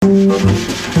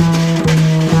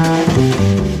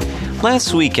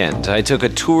Last weekend, I took a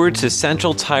tour to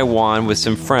central Taiwan with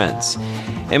some friends.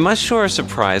 And much to our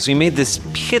surprise, we made this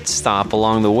pit stop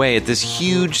along the way at this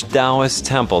huge Taoist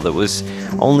temple that was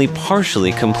only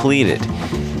partially completed.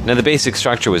 Now, the basic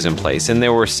structure was in place, and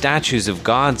there were statues of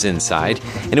gods inside,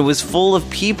 and it was full of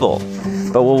people.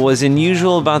 But what was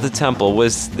unusual about the temple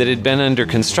was that it had been under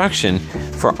construction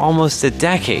for almost a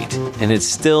decade, and it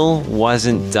still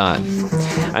wasn't done.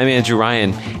 I'm Andrew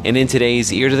Ryan, and in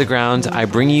today's Ear to the Ground, I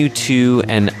bring you to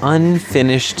an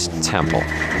unfinished temple.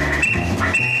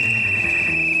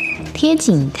 贴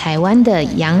紧台湾的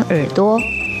羊耳朵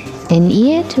An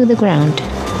ear to the ground.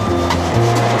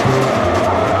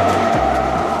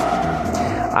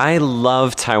 I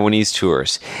love Taiwanese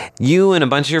tours. You and a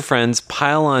bunch of your friends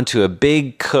pile onto a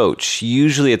big coach,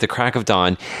 usually at the crack of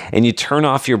dawn, and you turn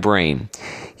off your brain.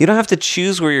 You don't have to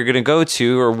choose where you're going to go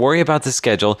to or worry about the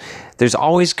schedule. There's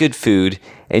always good food,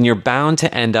 and you're bound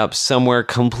to end up somewhere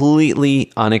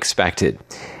completely unexpected.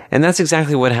 And that's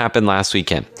exactly what happened last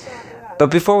weekend.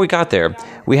 But before we got there,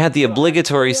 we had the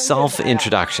obligatory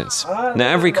self-introductions. Now,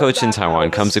 every coach in Taiwan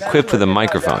comes equipped with a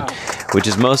microphone, which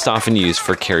is most often used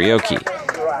for karaoke.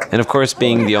 And of course,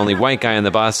 being the only white guy on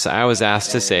the bus, I was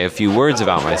asked to say a few words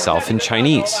about myself in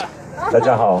Chinese. 大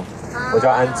家好，我叫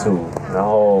安祖，然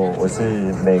后我是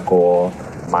美国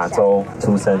马州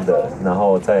出生的，然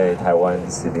后在台湾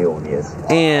16年。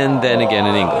 And then again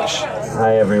in English.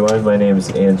 Hi everyone, my name is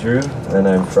Andrew, and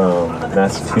I'm from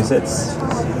Massachusetts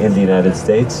in the United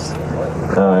States.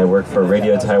 I work for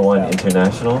Radio Taiwan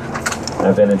International.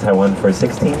 I've been in Taiwan for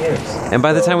 16 years. And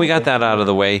by the time we got that out of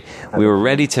the way, we were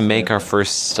ready to make our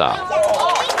first stop.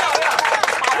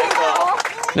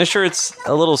 Now, sure, it's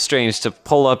a little strange to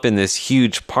pull up in this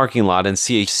huge parking lot and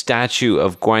see a statue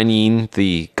of Guan Yin,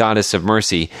 the goddess of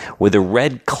mercy, with a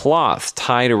red cloth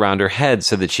tied around her head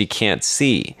so that she can't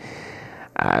see.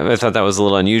 I thought that was a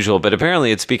little unusual, but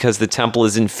apparently it's because the temple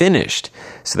isn't finished,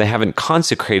 so they haven't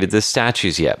consecrated the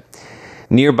statues yet.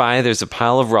 Nearby, there's a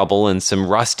pile of rubble and some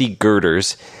rusty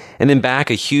girders, and in back,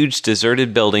 a huge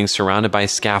deserted building surrounded by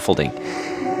scaffolding.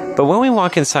 But when we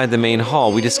walk inside the main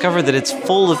hall, we discover that it's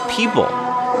full of people.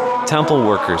 Temple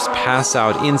workers pass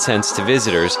out incense to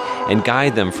visitors and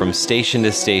guide them from station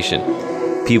to station.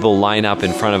 People line up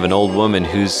in front of an old woman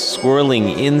who's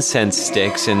swirling incense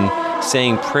sticks and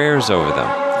saying prayers over them.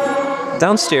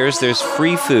 Downstairs, there's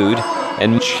free food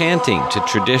and chanting to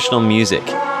traditional music.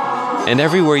 And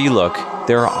everywhere you look,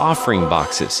 there are offering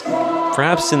boxes,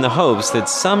 perhaps in the hopes that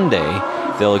someday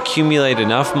they'll accumulate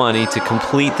enough money to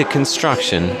complete the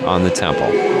construction on the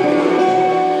temple.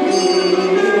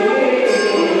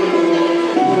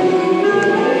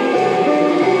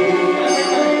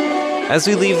 As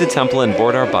we leave the temple and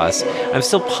board our bus, I'm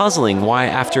still puzzling why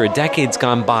after a decade's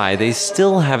gone by, they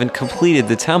still haven't completed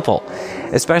the temple,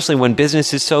 especially when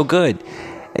business is so good.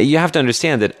 You have to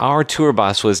understand that our tour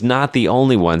bus was not the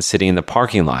only one sitting in the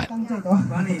parking lot.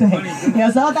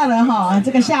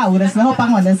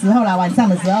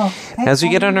 As we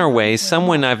get on our way,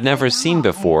 someone I've never seen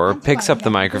before picks up the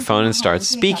microphone and starts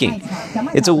speaking.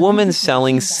 It's a woman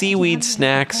selling seaweed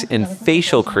snacks and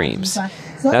facial creams.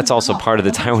 That's also part of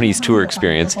the Taiwanese tour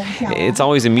experience. It's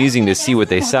always amusing to see what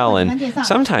they sell, and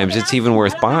sometimes it's even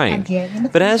worth buying.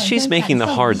 But as she's making the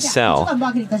hard sell,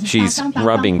 she's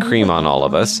rubbing cream on all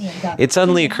of us, it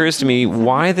suddenly occurs to me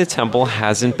why the temple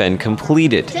hasn't been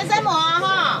completed.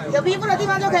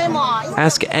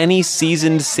 Ask any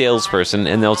seasoned salesperson,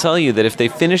 and they'll tell you that if they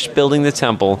finished building the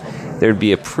temple, there'd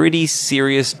be a pretty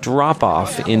serious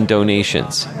drop-off in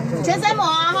donations.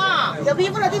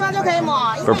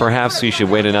 But perhaps we should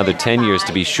wait another 10 years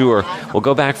to be sure. We'll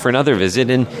go back for another visit,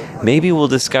 and maybe we'll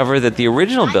discover that the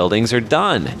original buildings are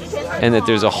done, and that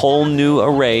there's a whole new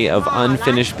array of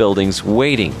unfinished buildings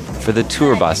waiting for the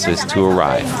tour buses to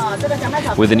arrive.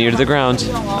 With an ear to the ground,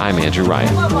 I'm Andrew Ryan.